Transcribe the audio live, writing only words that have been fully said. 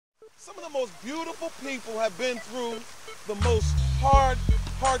Some of the most beautiful people have been through the most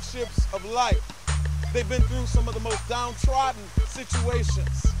hardships of life. They've been through some of the most downtrodden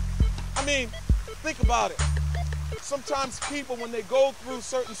situations. I mean, think about it. Sometimes people, when they go through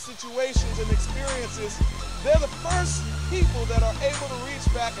certain situations and experiences, they're the first people that are able to reach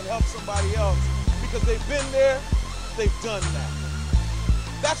back and help somebody else because they've been there, they've done that.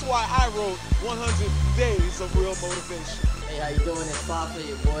 That's why I wrote 100 Days of Real Motivation. Hey, how you doing? It's Fafa,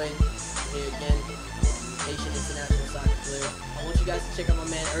 your boy, here again, Haitian international soccer player. I want you guys to check out my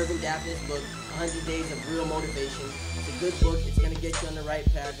man Irvin Daphne's book, 100 Days of Real Motivation. It's a good book. It's going to get you on the right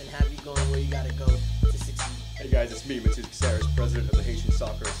path and have you going where you got to go to succeed. Hey guys, it's me, Matthias Caceres, president of the Haitian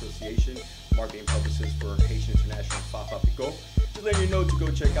Soccer Association, marketing publicist for Haitian International Fafa Pico. Just letting you know to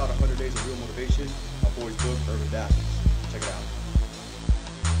go check out 100 Days of Real Motivation, my boy's book, Irvin Daphne. Check it out.